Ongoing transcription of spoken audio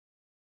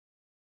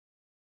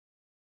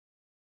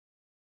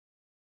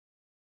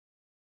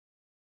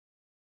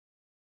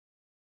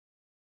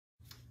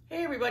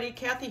Hey everybody,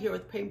 Kathy here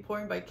with Paint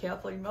Pouring by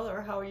Kathleen Miller.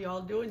 How are you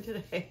all doing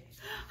today?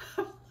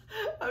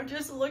 I'm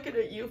just looking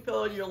at you,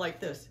 Phil, and you're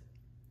like this.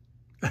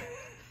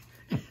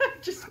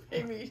 Just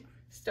made me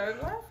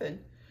start laughing.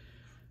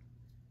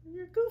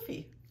 You're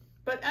goofy.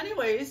 But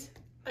anyways,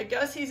 I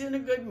guess he's in a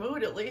good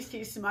mood. At least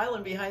he's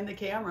smiling behind the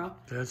camera.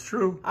 That's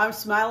true. I'm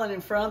smiling in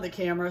front of the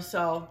camera,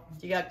 so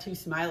you got two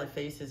smiley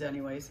faces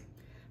anyways.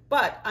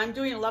 But I'm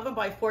doing 11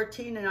 by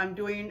 14 and I'm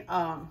doing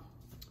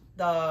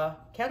the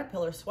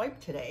caterpillar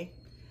swipe today.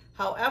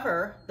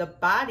 However, the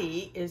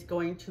body is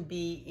going to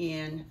be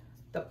in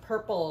the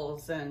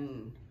purples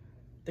and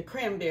the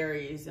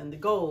cranberries and the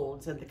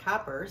golds and the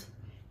coppers,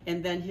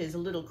 and then his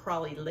little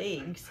crawly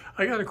legs.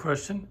 I got a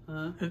question.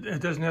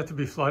 It doesn't have to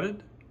be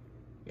flooded?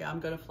 Yeah, I'm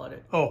going to flood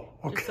it. Oh,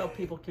 okay. Just so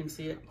people can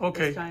see it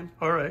this time.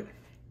 All right.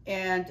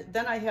 And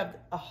then I have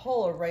a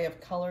whole array of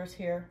colors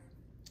here.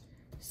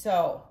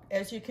 So,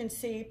 as you can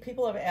see,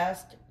 people have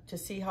asked to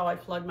see how I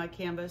flood my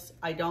canvas.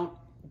 I don't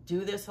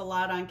do this a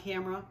lot on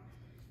camera,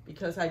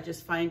 because I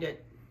just find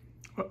it...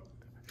 Well,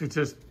 it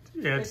just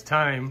adds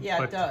time.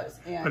 Yeah, it does.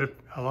 But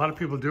a lot of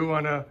people do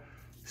want to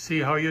see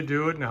how you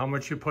do it and how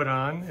much you put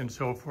on and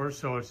so forth.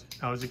 So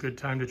now's a good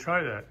time to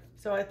try that.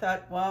 So I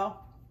thought,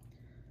 well,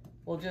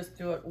 we'll just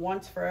do it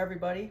once for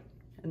everybody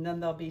and then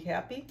they'll be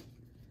happy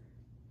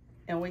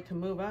and we can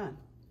move on.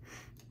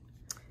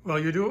 Well,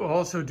 you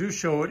also do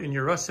show it in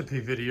your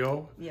recipe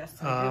video.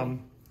 Yes, I do.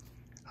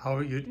 How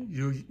you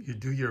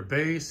do your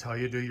base, how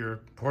you do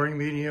your pouring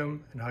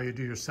medium, and how you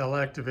do your cell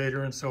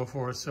activator and so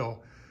forth.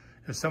 So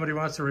if somebody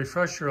wants a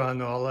refresher on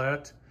all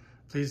that,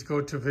 please go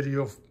to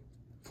video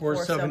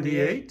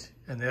 478,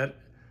 and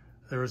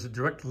there is a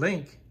direct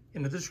link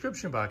in the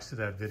description box to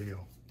that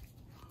video.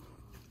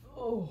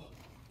 Oh.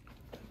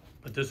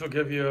 But this will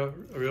give you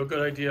a real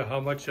good idea how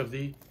much of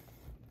the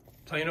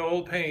plain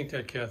old paint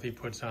that Kathy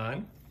puts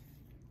on.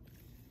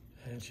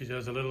 And she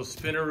does a little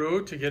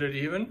spinneroo to get it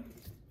even.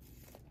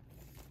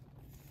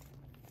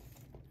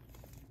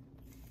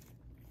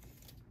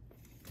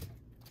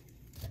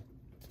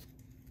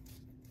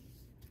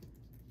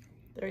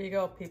 There you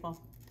go,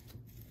 people.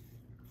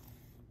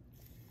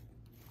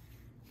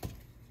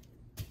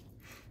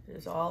 It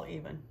is all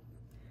even.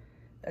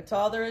 That's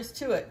all there is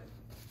to it.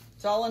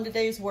 It's all in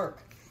today's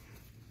work.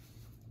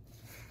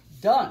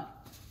 Done.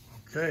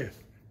 Okay,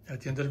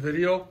 at the end of the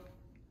video?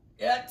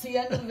 Yeah, it's the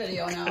end of the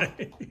video now.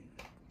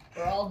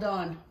 We're all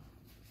done.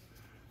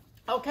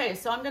 Okay,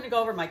 so I'm gonna go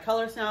over my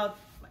colors now.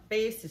 My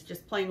base is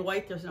just plain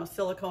white. There's no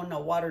silicone, no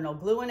water, no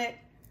glue in it.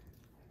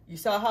 You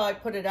saw how I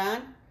put it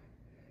on?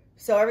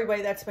 So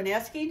everybody that's been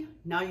asking,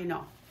 now you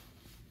know.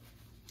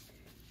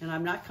 And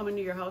I'm not coming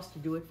to your house to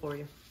do it for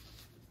you.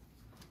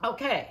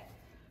 Okay,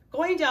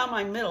 going down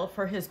my middle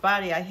for his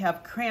body, I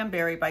have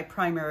Cranberry by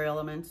Primary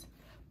Elements,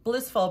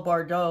 Blissful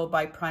Bordeaux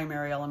by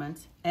Primary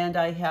Elements, and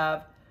I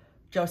have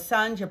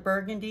Josanja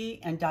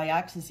Burgundy and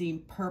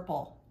Dioxazine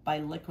Purple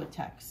by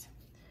Liquitex.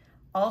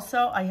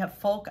 Also, I have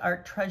Folk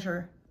Art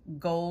Treasure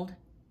Gold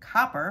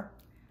Copper.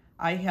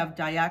 I have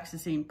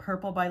Dioxazine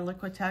Purple by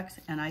Liquitex,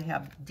 and I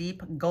have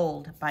Deep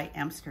Gold by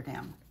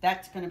Amsterdam.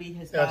 That's going to be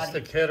his body. That's the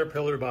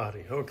caterpillar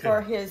body, okay.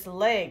 For his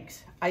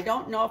legs, I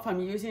don't know if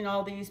I'm using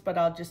all these, but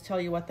I'll just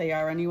tell you what they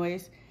are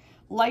anyways.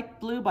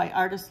 Light Blue by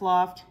Artist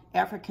Loft,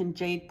 African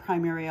Jade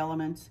Primary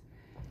Elements,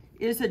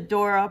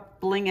 Isadora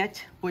Bling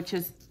It, which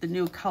is the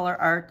new color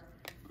art.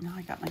 Now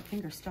I got my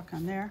finger stuck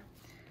on there.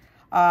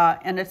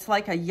 And it's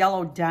like a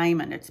yellow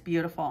diamond. It's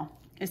beautiful.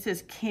 This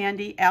is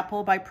Candy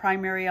Apple by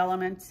Primary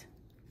Elements,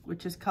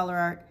 which is color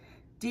art.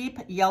 Deep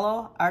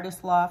Yellow,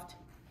 Artist Loft.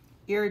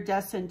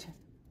 Iridescent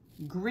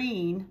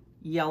Green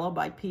Yellow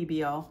by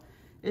PBO.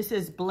 This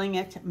is Bling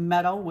It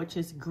Meadow, which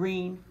is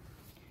green.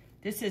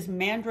 This is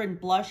Mandarin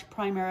Blush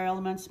Primary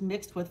Elements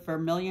mixed with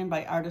Vermilion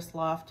by Artist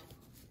Loft.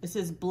 This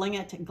is Bling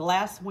It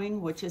Glass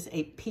Wing, which is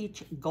a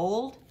peach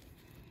gold.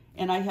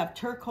 And I have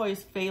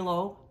Turquoise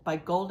Phthalo by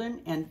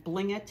Golden and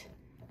Bling It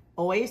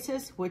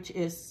Oasis, which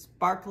is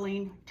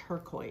sparkling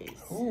turquoise.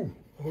 Oh,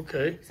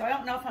 okay. So I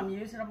don't know if I'm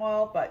using them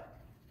all, but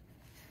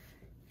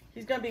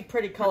he's going to be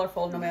pretty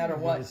colorful no matter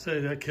what. I say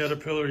that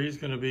caterpillar, he's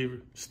going to be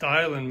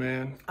styling,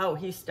 man. Oh,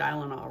 he's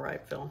styling all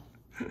right, Phil.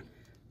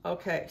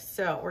 Okay,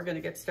 so we're going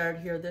to get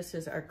started here. This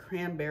is our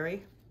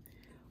cranberry.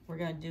 We're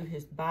going to do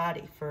his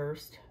body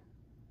first.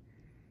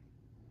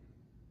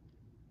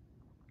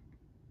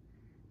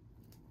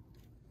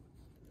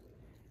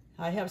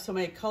 I have so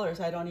many colors,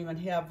 I don't even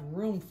have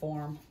room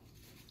for them.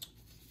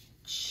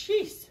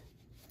 Jeez.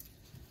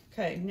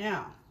 Okay,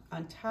 now,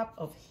 on top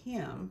of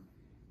him...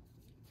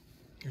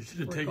 You should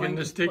have taken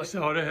the sticks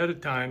out ahead of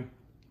time.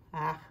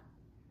 I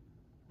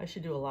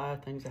should do a lot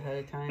of things ahead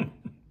of time.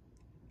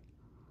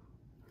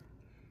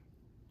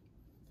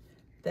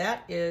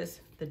 That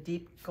is the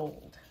deep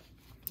gold.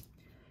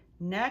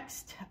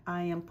 Next,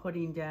 I am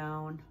putting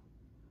down,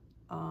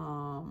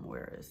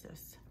 where is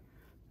this?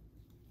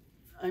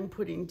 I'm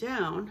putting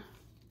down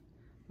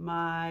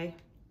my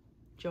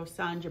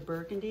Josanja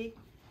Burgundy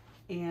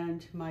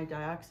and my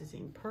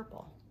Dioxazine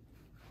Purple.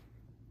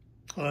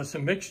 Well, that's a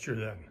mixture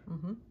then.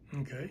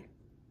 Mm-hmm. Okay.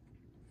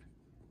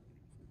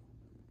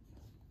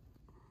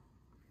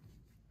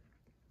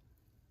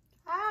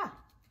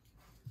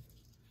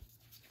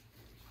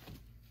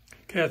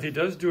 Kathy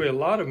does do a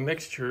lot of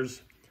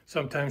mixtures.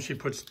 Sometimes she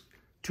puts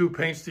 2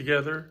 paints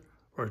together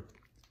or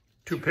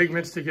 2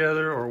 pigments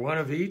together or 1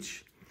 of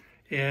each.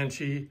 And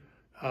she,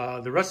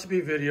 the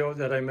recipe video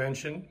that I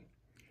mentioned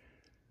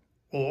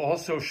will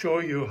also show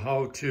you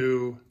how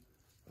to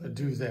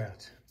do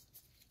that.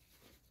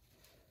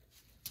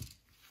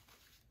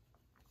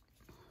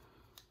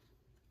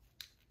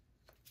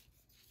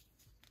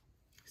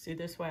 See,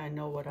 this way I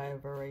know what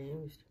I've already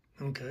used.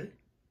 Okay.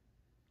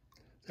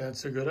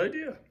 That's a good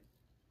idea.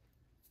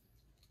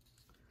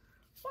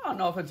 Well, I don't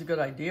know if it's a good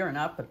idea or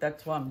not, but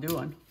that's what I'm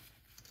doing.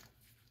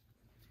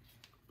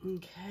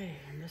 Okay,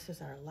 and this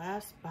is our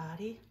last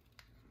body,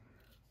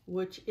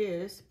 which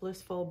is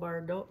Blissful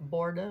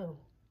Bordeaux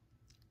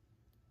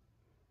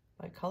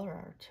by Color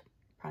Art,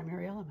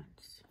 Primary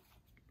Elements.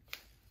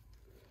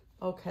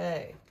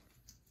 Okay,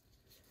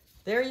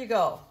 there you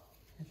go.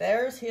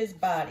 There's his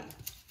body.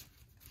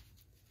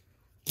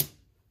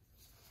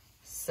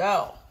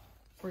 So,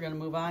 we're going to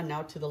move on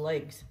now to the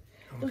legs.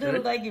 The Okay.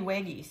 little leggy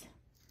waggies.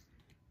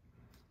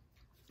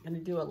 I'm going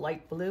to do a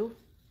light blue.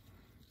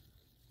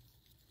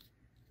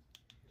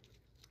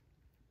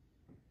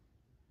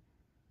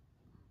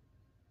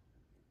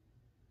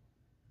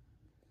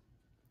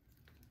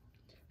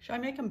 Should I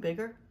make them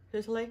bigger,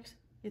 his legs,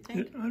 you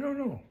think? I don't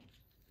know.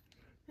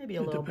 Maybe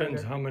a It little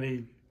depends bigger.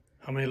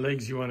 how many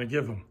legs you want to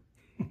give him.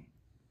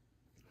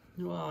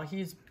 Well,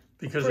 he's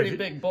Because a pretty if you-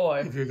 big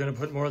boy. If you're going to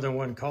put more than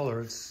 1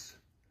 color, it's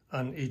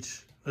on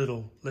each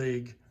little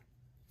leg.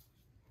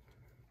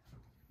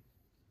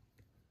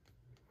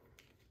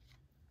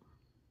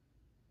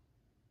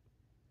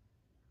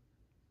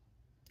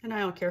 And I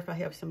don't care if I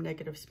have some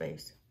negative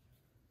space.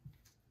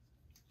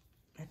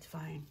 That's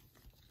fine.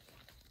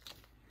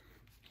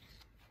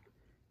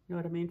 You know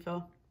what I mean,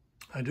 Phil?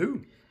 I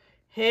do.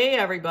 Hey,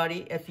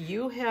 everybody. If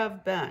you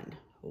have been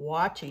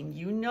watching,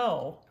 you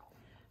know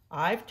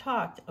I've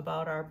talked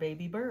about our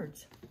baby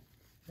birds.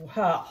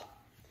 Well,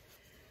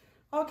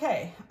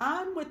 okay,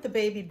 on with the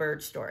baby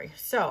bird story.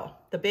 So,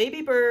 the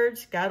baby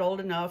birds got old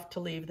enough to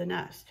leave the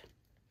nest.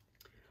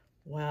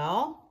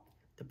 Well,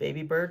 the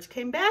baby birds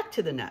came back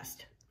to the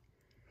nest.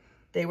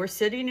 They were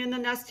sitting in the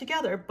nest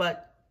together,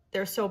 but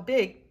they're so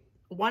big,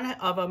 one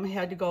of them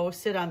had to go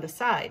sit on the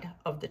side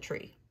of the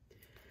tree.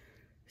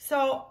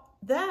 So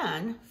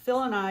then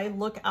Phil and I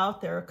look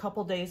out there a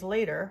couple days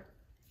later,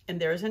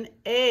 and there's an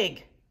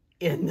egg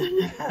in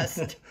the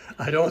nest.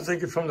 I don't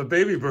think it's from the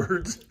baby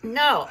birds.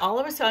 No, all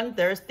of a sudden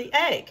there's the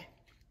egg.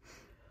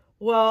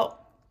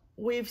 Well,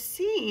 we've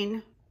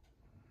seen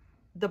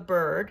the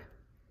bird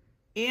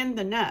in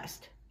the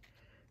nest.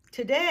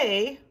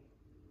 Today,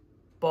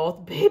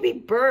 both baby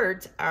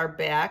birds are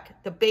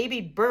back. The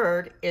baby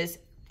bird is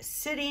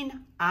sitting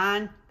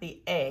on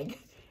the egg,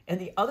 and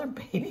the other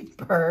baby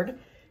bird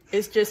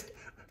is just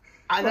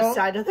on the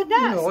side of the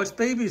nest. No, it's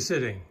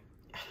babysitting.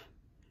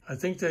 I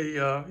think they,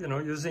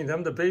 using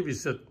them to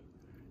babysit.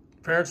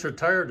 Parents are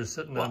tired of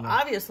sitting on them.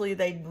 Obviously,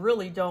 they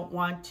really don't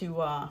want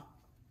to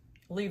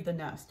leave the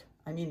nest.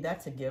 I mean,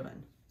 that's a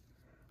given.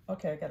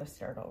 Okay, I got to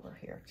start over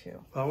here, too.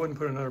 Well, I wouldn't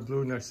put another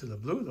blue next to the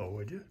blue, though,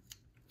 would you?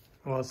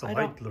 Well, it's a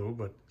light blue,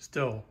 but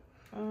still.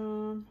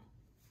 I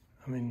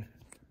mean...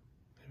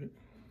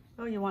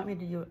 Oh, you want me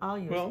to use? I'll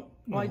use. Well,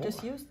 no. I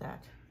just used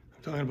that.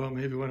 I'm talking about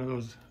maybe one of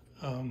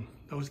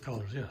those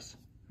colors, yes.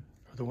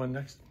 Or the one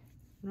next.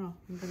 No,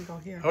 I'm going to go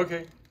here.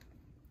 Okay.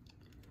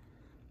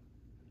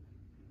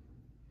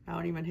 I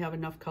don't even have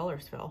enough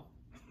colors, Phil.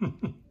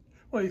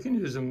 Well, you can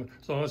use them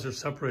as long as they're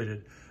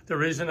separated. The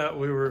reason that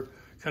we were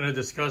kind of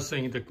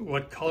discussing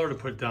what color to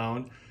put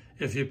down,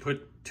 if you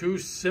put 2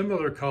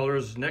 similar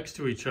colors next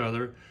to each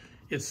other,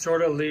 it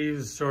sort of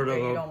leaves sort of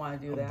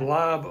a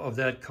blob of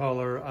that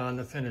color on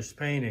the finished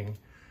painting.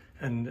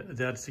 And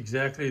that's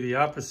exactly the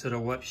opposite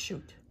of what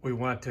we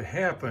want to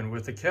happen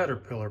with the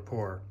caterpillar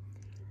pour.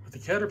 With the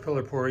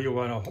caterpillar pour, you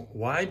want a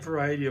wide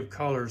variety of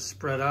colors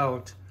spread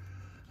out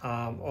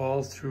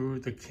all through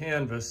the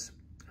canvas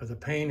or the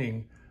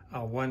painting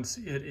once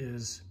it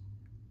is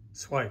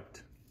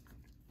swiped.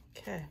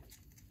 Okay.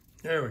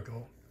 There we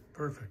go.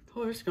 Perfect.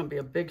 Oh, this is going to be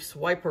a big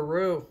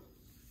swiperoo.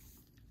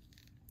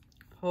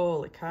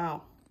 Holy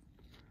cow.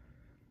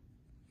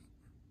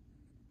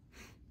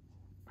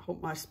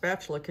 Hope my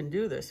spatula can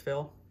do this,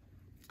 Phil.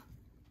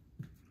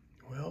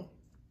 Well,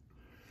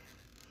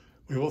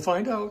 we will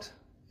find out.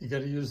 You got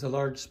to use the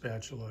large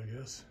spatula, I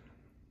guess.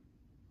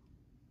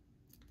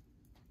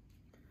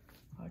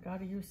 I got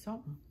to use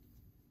something.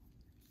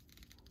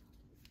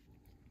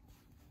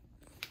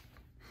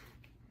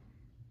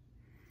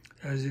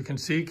 As you can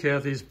see,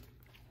 Kathy's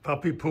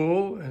puppy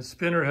pool and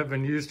spinner have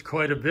been used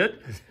quite a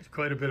bit.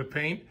 Quite a bit of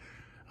paint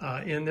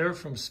in there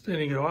from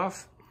spinning it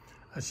off.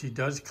 She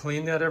does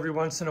clean that every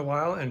once in a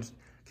while, and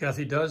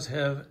Kathy does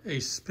have a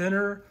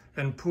spinner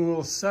and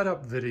pool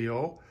setup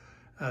video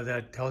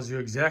that tells you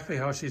exactly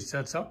how she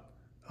sets up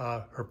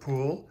her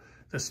pool,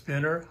 the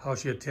spinner, how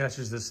she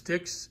attaches the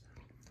sticks,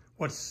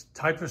 what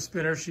type of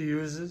spinner she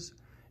uses,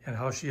 and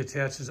how she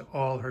attaches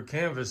all her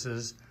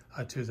canvases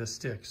to the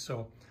sticks.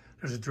 So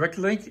there's a direct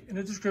link in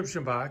the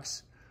description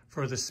box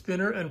for the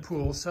spinner and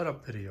pool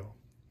setup video.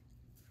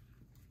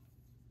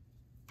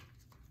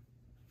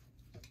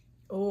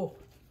 Oh,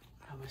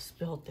 I almost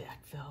spilled that,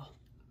 Phil.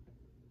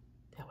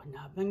 That would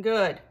not have been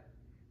good.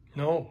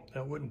 No,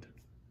 that wouldn't.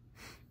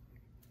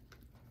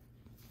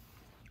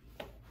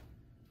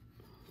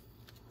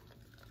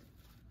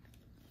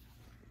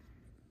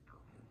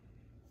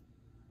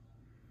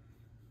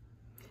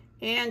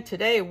 And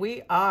today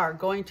we are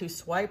going to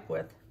swipe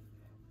with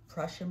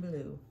Prussian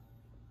blue.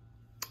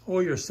 Oh,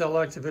 your cell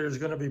activator is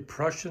going to be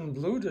Prussian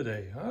blue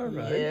today. All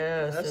right.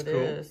 Yes, that's it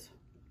cool. is.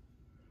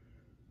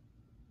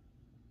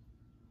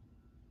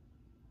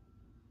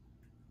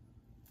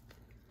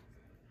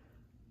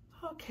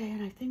 Okay,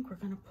 and I think we're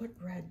going to put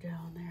red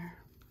down there.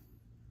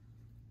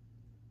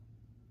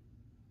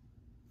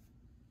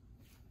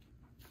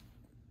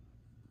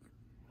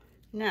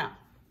 Now,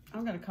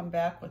 I'm going to come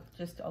back with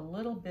just a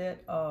little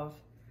bit of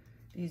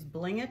these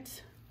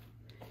blingets.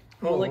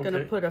 I'm only going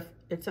to put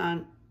it's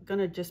on, going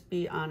to just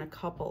be on a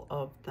couple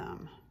of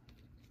them.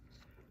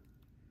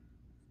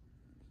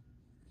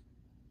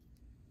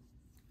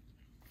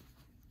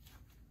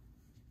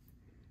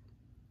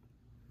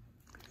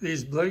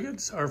 These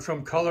blingets are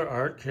from Color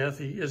Art.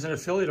 Kathy is an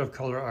affiliate of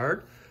Color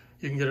Art.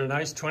 You can get a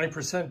nice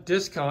 20%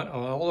 discount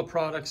on all the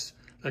products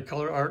that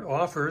Color Art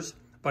offers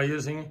by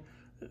using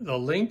the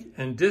link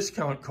and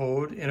discount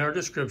code in our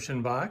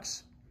description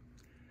box.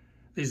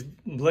 These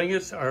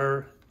blingets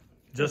are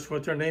just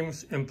what their name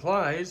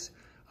implies,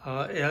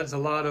 adds a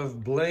lot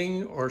of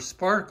bling or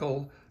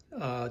sparkle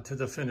to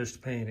the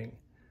finished painting.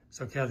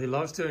 So Kathy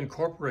loves to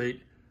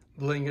incorporate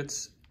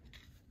blingets.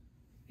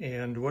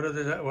 And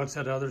what's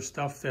that other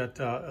stuff that,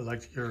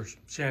 like your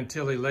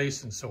Chantilly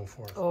lace and so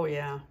forth? Oh,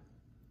 yeah.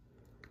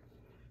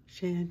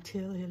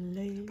 Chantilly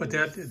lace. But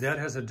that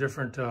has a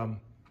different,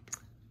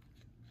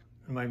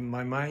 my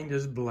mind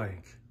is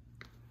blank.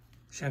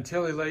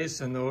 Chantilly lace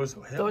and those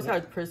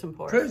are prism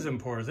pours. Prism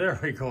pours, there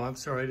we go. I'm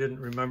sorry I didn't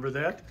remember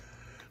that.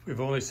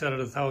 We've only said it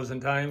 1,000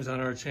 times on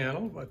our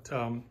channel, but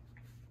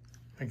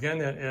again,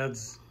 that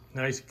adds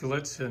nice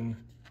glitz and...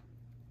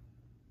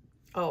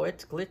 Oh,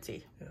 it's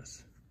glitzy.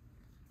 Yes.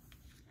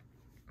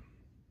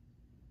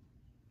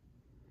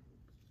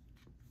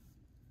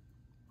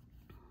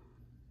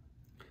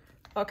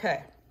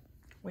 Okay,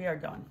 we are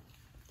done.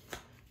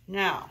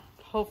 Now,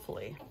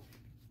 hopefully,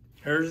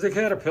 Here's the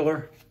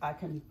caterpillar. I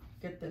can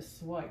get this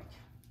swiped.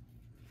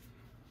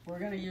 We're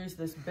going to use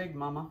this big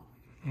mama.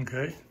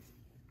 Okay.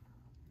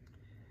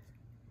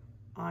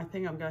 I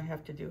think I'm going to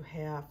have to do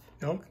half.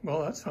 No,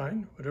 well, that's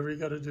fine. Whatever you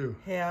got to do.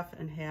 Half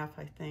and half,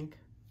 I think.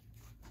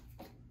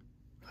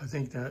 I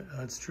think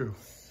that's true.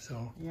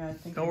 So yeah, I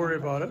think don't worry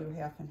about it. Do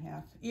half and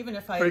half. Even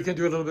if I... Or you can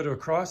do a little bit of a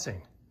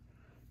crossing.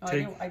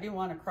 No, I do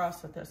want to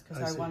cross with this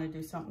because I want to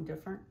do something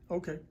different.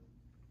 Okay.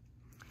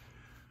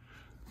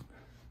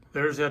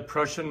 There's that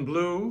Prussian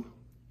blue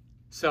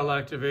cell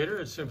activator.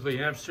 It's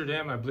simply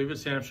Amsterdam. I believe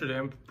it's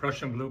Amsterdam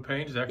Prussian blue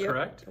paint. Is that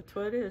correct? That's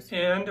what it is.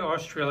 And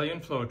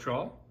Australian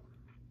Floetrol.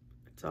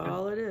 That's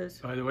all it is.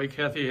 By the way,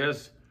 Kathy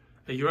has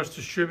a U.S.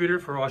 distributor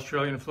for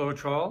Australian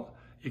Floetrol.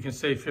 You can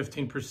save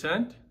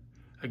 15%.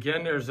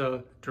 Again, there's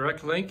a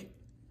direct link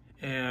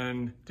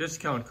and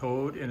discount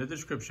code in the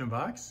description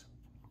box.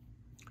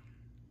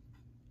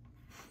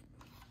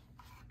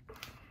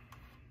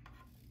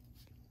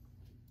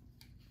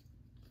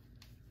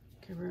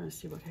 Okay, we're going to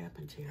see what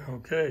happens here.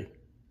 Okay.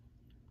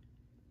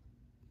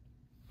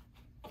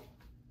 Oh,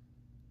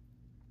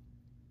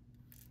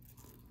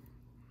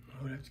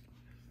 that's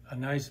a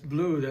nice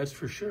blue, that's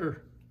for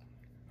sure.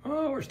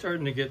 Oh, we're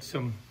starting to get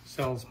some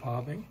cells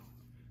popping.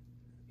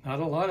 Not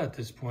a lot at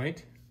this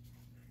point.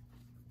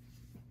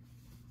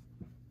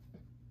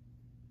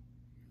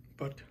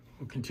 But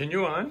we'll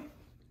continue on.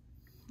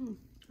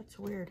 That's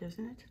weird,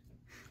 isn't it?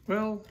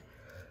 Well,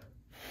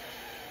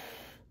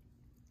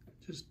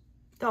 just...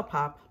 They'll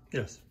pop.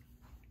 Yes.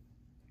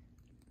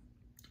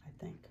 I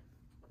think.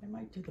 I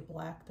might do the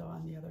black, though,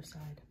 on the other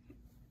side.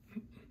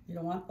 You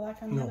don't want black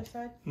on the other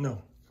side?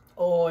 No.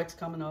 Oh, it's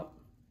coming up.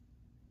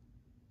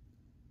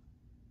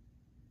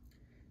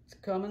 It's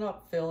coming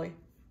up, Philly.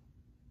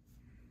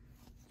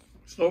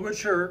 Slow but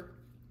sure.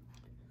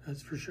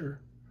 That's for sure.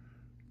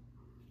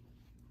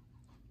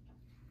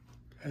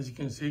 As you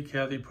can see,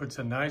 Kathy puts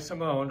a nice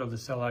amount of the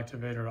cell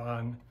activator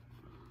on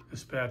the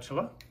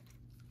spatula.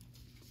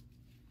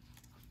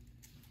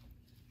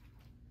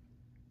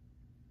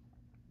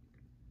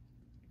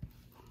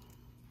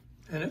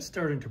 And it's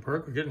starting to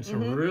perk. We're getting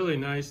some really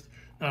nice,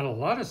 not a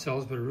lot of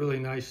cells, but really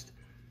nice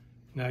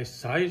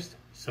sized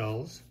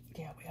cells.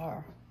 Yeah, we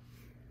are.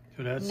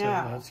 So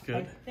that's good.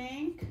 I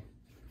think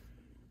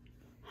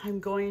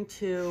I'm going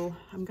to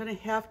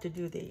have to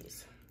do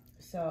these.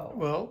 So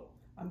well,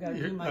 I'm going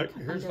to do my...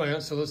 Here's my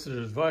unsolicited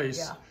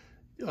advice.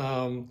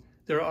 Yeah.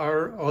 There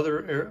are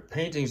other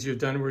paintings you've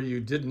done where you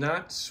did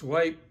not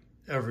swipe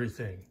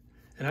everything.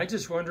 And I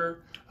just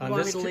wonder on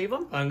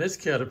this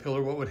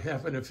caterpillar, what would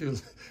happen if you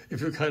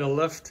kind of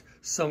left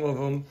some of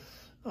them?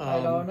 I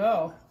don't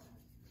know.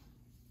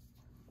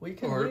 We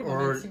can leave them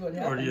and see what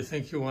happens. Or do you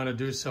think you want to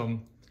do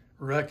some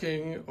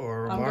wrecking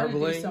or I'm marbling? I'm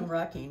going to do some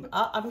wrecking.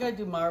 I'm going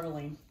to do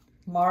marbling.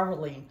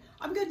 Marveling.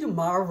 I'm going to do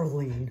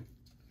marbling.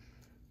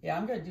 Yeah,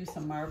 I'm going to do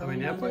some marbling. I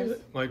mean, that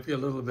might be a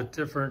little bit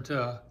different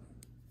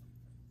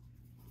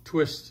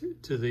twist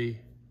to the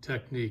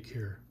technique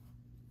here.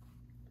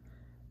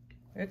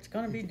 It's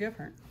going to be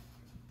different.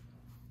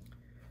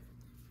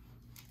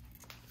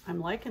 I'm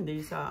liking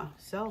these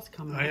cells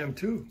coming I am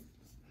too.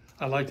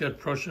 I like that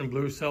Prussian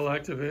blue cell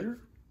activator.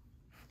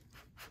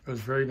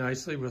 Goes very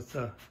nicely with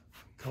the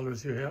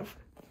colors you have.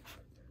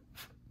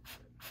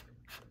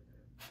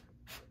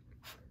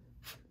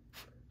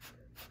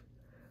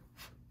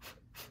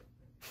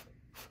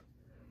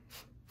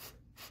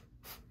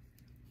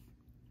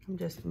 I'm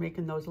just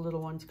making those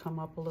little ones come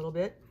up a little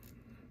bit.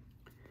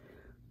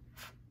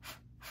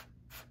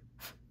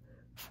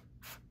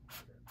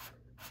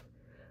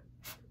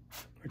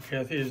 What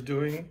Kathy is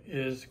doing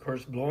is, of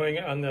course, blowing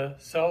on the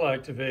cell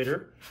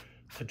activator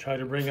to try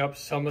to bring up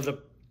some of the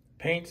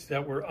paints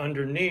that were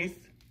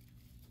underneath.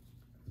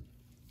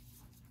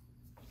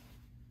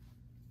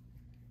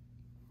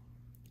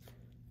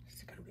 This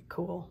is going to be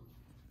cool.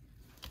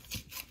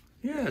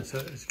 Yeah, it's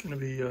going to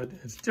be,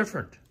 it's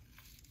different.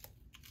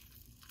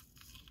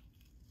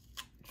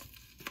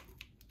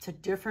 It's a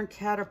different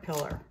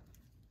caterpillar.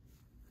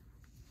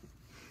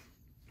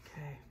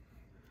 Okay.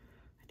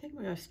 I think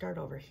we're going to start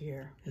over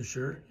here. You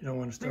sure? You don't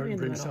want to start and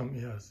bring some,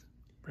 yes.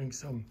 Bring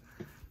some.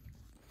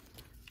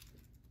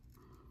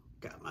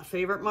 Got my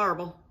favorite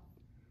marble.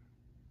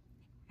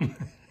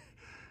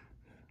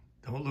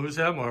 Don't lose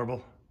that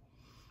marble.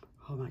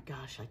 Oh my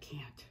gosh, I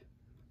can't.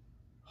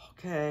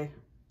 Okay,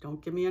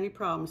 don't give me any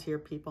problems here,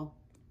 people.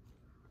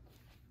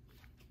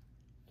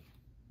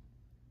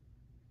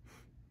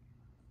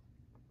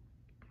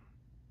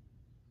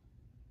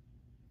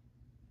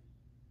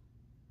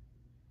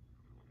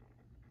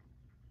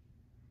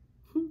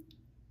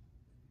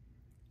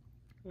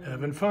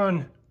 Having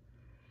fun.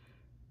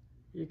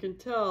 You can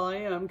tell I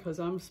am because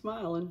I'm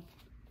smiling.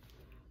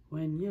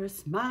 When you're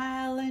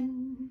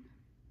smiling,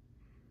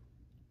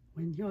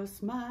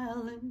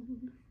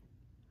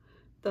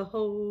 the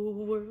whole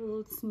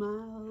world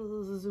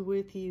smiles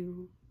with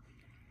you.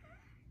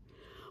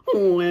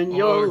 When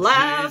you're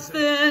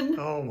laughing.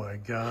 Oh my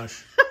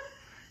gosh.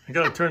 I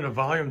gotta turn the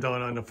volume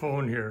down on the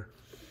phone here.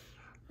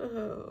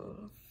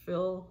 Oh,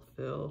 Phil.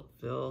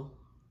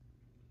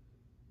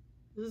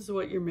 This is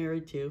what you're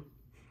married to.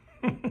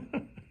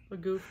 A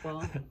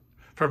goofball.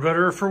 For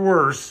better or for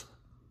worse.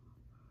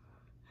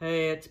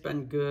 Hey, it's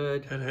been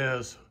good. It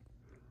has.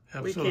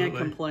 Absolutely. We can't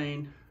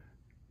complain.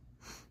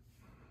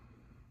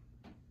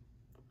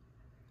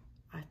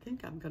 I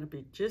think I'm going to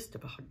be just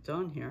about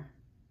done here.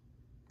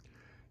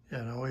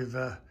 Yeah, no,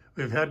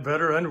 we've had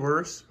better and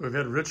worse. We've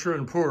had richer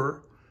and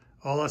poorer.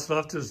 All that's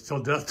left is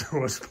till death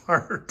do us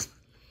part.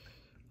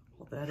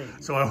 Well, that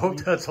ain't. So I hope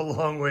that's a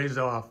long ways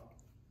off.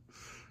 Do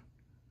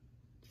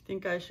you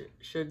think I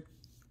should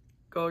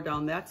go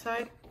down that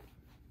side?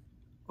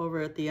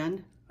 Over at the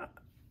end?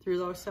 Through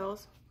those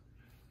cells?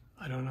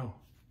 I don't know.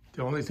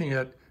 The only thing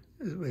that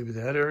is maybe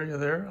that area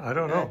there. I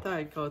don't know. I thought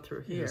I'd go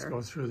through here. Just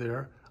go through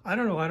there. I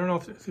don't know. I don't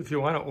know if you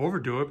want to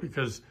overdo it,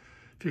 because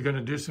if you're going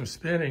to do some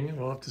spinning,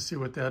 we'll have to see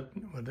what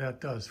that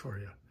does for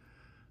you.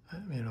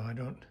 You know, I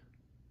don't.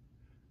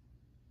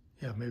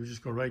 Yeah, maybe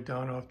just go right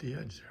down off the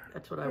edge there.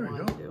 That's what I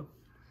want to do.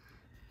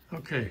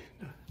 Okay.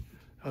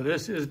 Now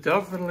this is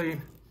definitely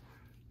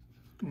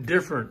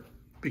different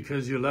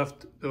because you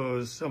left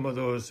some of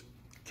those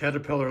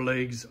caterpillar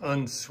legs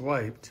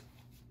unswiped.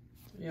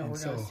 Yeah, we're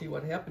going to see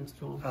what happens to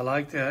them. I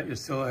like that. You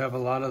still have a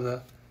lot of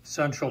the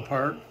central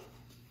part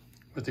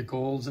with the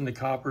golds and the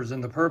coppers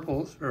and the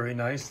purples. Very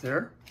nice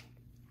there.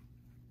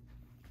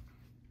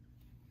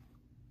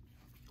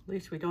 At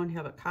least we don't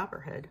have a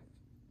copperhead.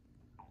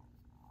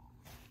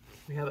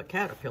 We have a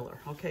caterpillar.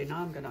 Okay, now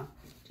I'm going to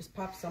just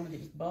pop some of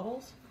these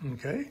bubbles.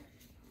 Okay.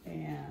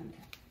 And,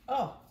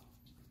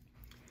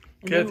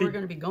 then we're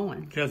going to be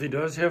going. Kathy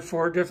does have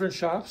 4 different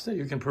shops that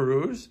you can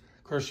peruse.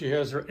 Of course, she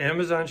has her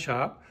Amazon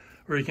shop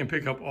where you can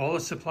pick up all the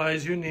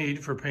supplies you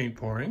need for paint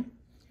pouring.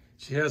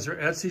 She has her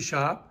Etsy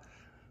shop,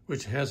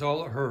 which has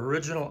all of her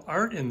original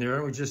art in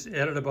there. We just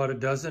added about a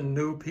dozen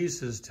new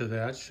pieces to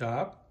that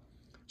shop.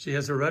 She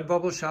has a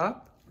Redbubble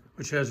shop,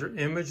 which has her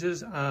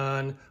images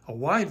on a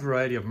wide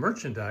variety of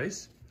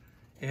merchandise,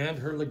 and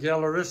her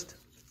Galeriste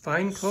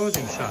fine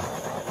clothing shop,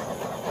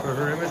 where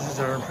her images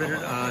are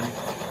imprinted on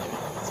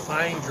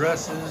fine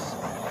dresses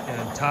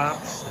and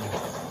tops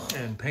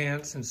and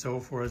pants and so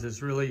forth.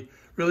 It's really,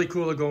 really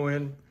cool to go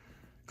in,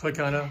 click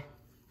on a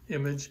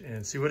image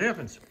and see what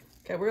happens.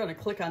 Okay, we're going to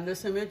click on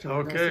this image and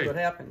we're going to see what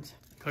happens.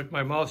 Click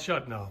my mouth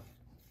shut now.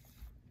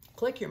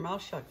 Click your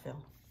mouth shut, Phil.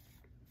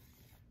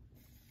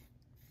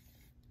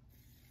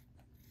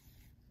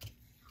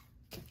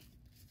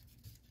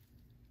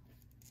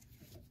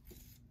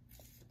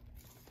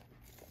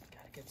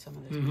 Got to get some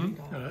of this paint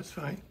off. No, that's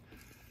fine,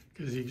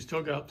 because you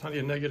still got plenty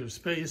of negative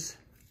space.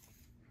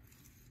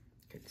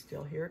 Could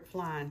still hear it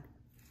flying.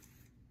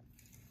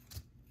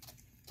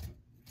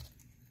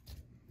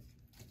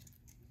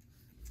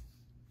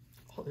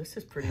 Oh, this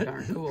is pretty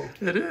darn cool.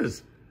 It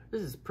is.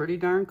 This is pretty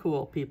darn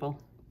cool, people.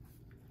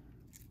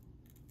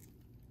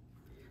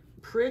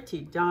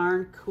 Pretty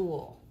darn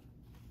cool.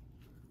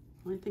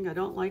 Only thing I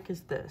don't like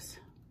is this.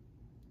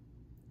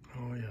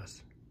 Oh,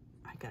 yes.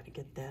 I got to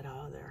get that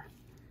out of there.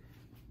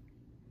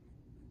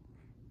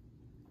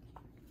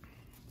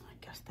 I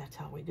guess that's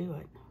how we do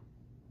it.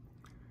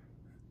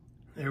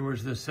 There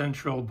was the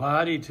central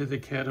body to the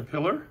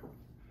caterpillar,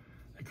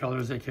 the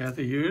colors that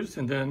Kathy used,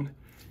 and then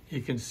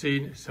you can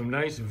see some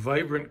nice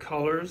vibrant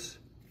colors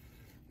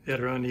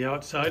that are on the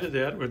outside of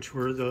that, which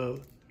were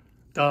the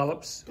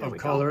dollops of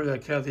color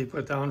that Kathy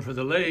put down for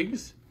the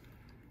legs.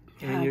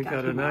 And you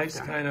got a nice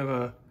kind of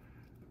a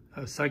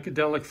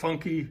psychedelic,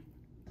 funky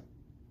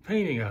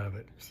painting out of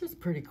it. This is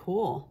pretty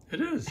cool.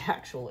 It is.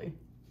 Actually.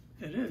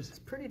 It is. It's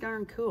pretty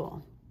darn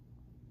cool.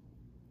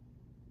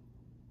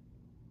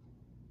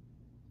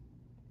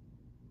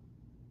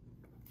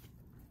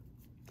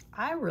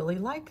 I really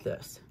like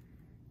this.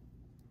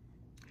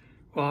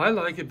 Well, I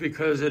like it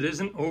because it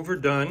isn't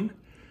overdone.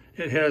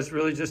 It has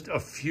really just a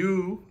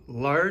few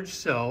large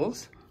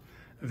cells,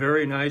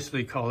 very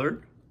nicely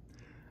colored.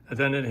 And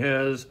then it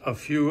has a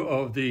few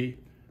of the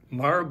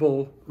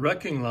marble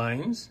wrecking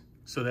lines,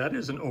 so that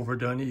isn't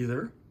overdone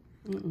either.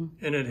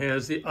 And it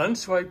has the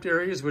unswiped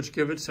areas, which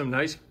give it some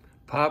nice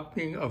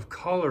popping of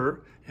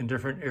color in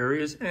different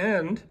areas,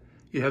 and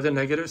you have the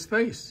negative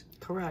space.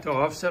 Correct. To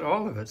offset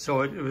all of it.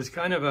 So it was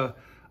kind of a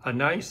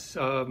nice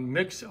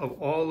mix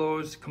of all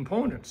those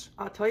components.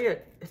 I'll tell you,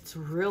 it's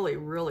really,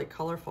 really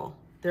colorful.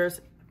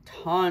 There's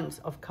tons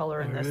of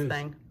color in this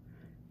thing.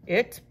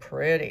 It's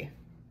pretty.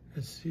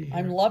 Let's see here.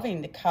 I'm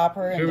loving the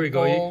copper and the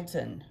golds.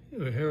 And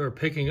here we're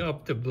picking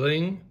up the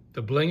bling,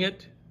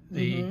 it.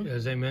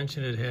 As I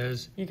mentioned, it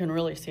has. You can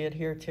really see it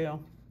here too.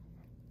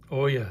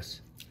 Oh,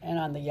 yes. And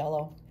on the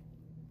yellow.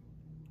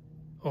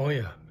 Oh,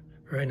 yeah.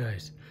 Very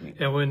nice.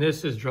 And when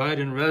this is dried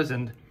in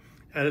resin,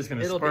 that is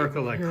going to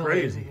sparkle like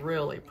crazy.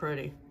 Really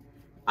pretty.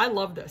 I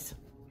love this.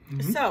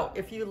 So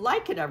if you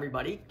like it,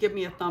 everybody, give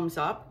me a thumbs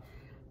up.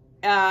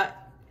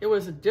 It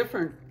was a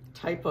different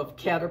type of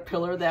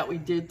caterpillar that we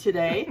did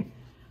today.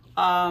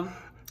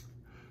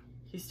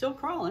 He's still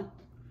crawling.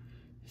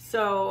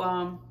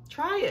 So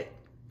try it.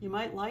 You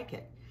might like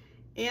it.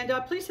 And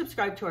please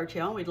subscribe to our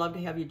channel. We'd love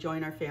to have you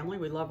join our family.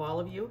 We love all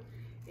of you.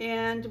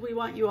 And we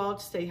want you all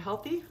to stay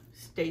healthy,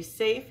 stay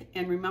safe,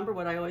 and remember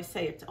what I always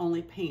say, it's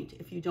only paint.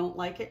 If you don't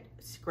like it,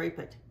 scrape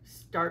it.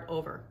 Start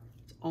over.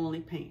 It's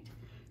only paint.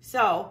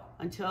 So,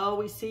 until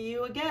we see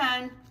you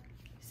again,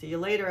 see you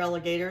later,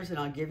 alligators, and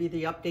I'll give you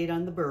the update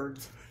on the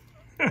birds.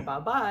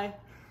 Bye-bye.